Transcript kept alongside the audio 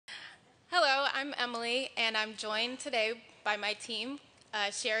I'm Emily, and I'm joined today by my team,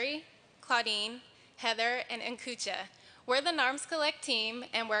 Sherry, Claudine, Heather, and Nkucha. We're the NARMS Collect team,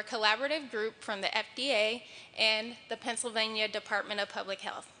 and we're a collaborative group from the FDA and the Pennsylvania Department of Public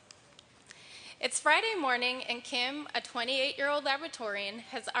Health. It's Friday morning, and Kim, a 28-year-old laboratorian,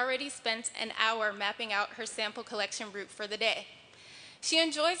 has already spent an hour mapping out her sample collection route for the day. She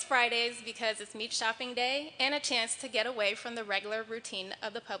enjoys Fridays because it's meat shopping day and a chance to get away from the regular routine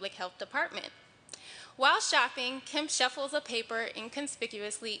of the public health department. While shopping, Kim shuffles a paper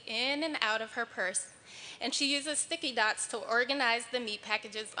inconspicuously in and out of her purse, and she uses sticky dots to organize the meat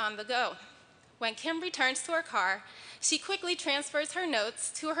packages on the go. When Kim returns to her car, she quickly transfers her notes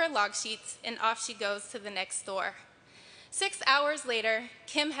to her log sheets, and off she goes to the next store. 6 hours later,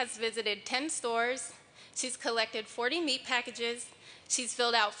 Kim has visited 10 stores, she's collected 40 meat packages, she's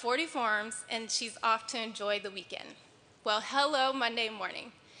filled out 40 forms, and she's off to enjoy the weekend. Well, hello, Monday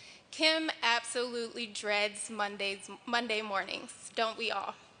morning. Kim absolutely dreads Monday mornings, don't we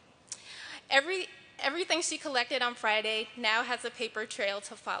all? Everything she collected on Friday now has a paper trail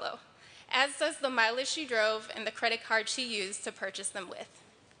to follow, as does the mileage she drove and the credit card she used to purchase them with.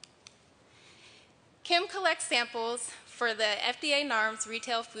 Kim collects samples for the FDA NARMS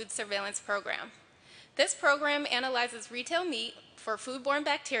Retail Food Surveillance Program. This program analyzes retail meat for foodborne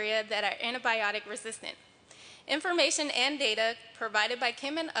bacteria that are antibiotic resistant. Information and data provided by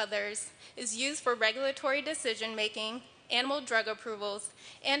Kim and others is used for regulatory decision-making, animal drug approvals,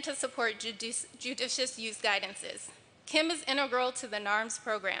 and to support judicious use guidances. Kim is integral to the NARMS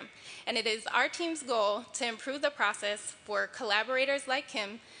program, and it is our team's goal to improve the process for collaborators like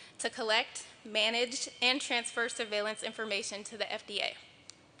Kim to collect, manage, and transfer surveillance information to the FDA.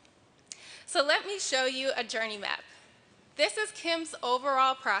 So let me show you a journey map. This is Kim's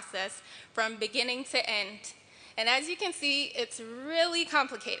overall process from beginning to end. And as you can see, it's really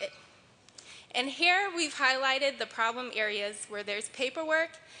complicated. And here we've highlighted the problem areas where there's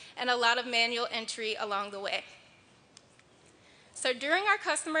paperwork and a lot of manual entry along the way. So during our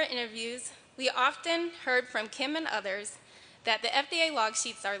customer interviews, we often heard from Kim and others that the FDA log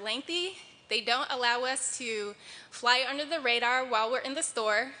sheets are lengthy, they don't allow us to fly under the radar while we're in the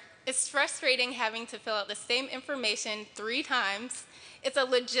store. It's frustrating having to fill out the same information 3 times. It's a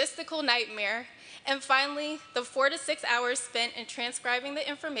logistical nightmare. And finally, the 4 to 6 hours spent in transcribing the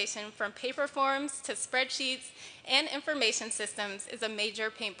information from paper forms to spreadsheets and information systems is a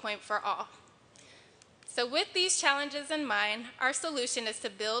major pain point for all. So with these challenges in mind, our solution is to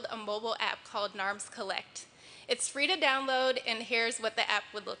build a mobile app called NARMS Collect. It's free to download, and here's what the app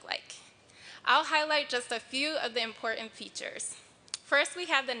would look like. I'll highlight just a few of the important features. First, we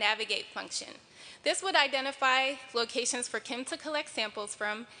have the navigate function. This would identify locations for Kim to collect samples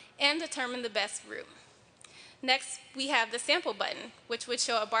from and determine the best route. Next, we have the sample button, which would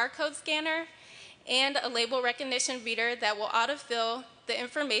show a barcode scanner and a label recognition reader that will autofill the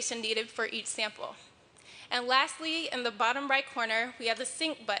information needed for each sample. And lastly, in the bottom right corner, we have the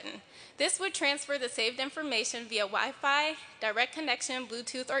sync button. This would transfer the saved information via Wi-Fi, direct connection,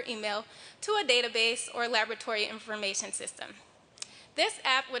 Bluetooth, or email to a database or laboratory information system. This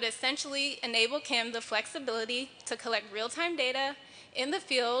app would essentially enable Kim the flexibility to collect real-time data in the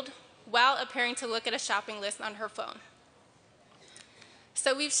field while appearing to look at a shopping list on her phone.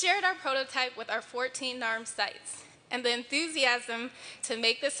 So we've shared our prototype with our 14 NARMS sites, and the enthusiasm to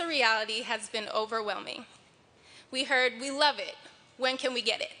make this a reality has been overwhelming. We heard, "We love it. When can we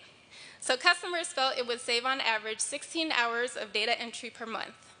get it?" So customers felt it would save on average 16 hours of data entry per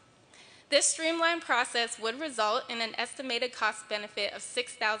month. This streamlined process would result in an estimated cost benefit of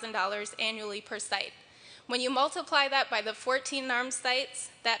 $6,000 annually per site. When you multiply that by the 14 NARMS sites,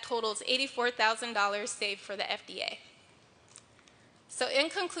 that totals $84,000 saved for the FDA. So in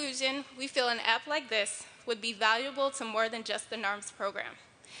conclusion, we feel an app like this would be valuable to more than just the NARMS program.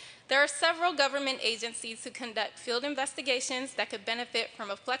 There are several government agencies who conduct field investigations that could benefit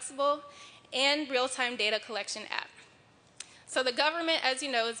from a flexible and real-time data collection app. So the government, as you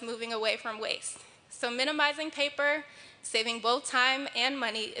know, is moving away from waste. So minimizing paper, saving both time and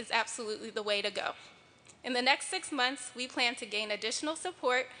money is absolutely the way to go. In the next 6 months, we plan to gain additional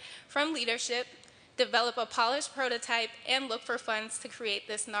support from leadership, develop a polished prototype, and look for funds to create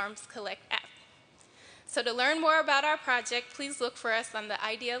this NARMS Collect app. So to learn more about our project, please look for us on the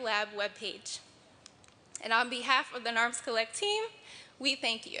Idea Lab webpage. And on behalf of the NARMS Collect team, we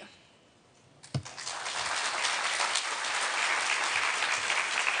thank you.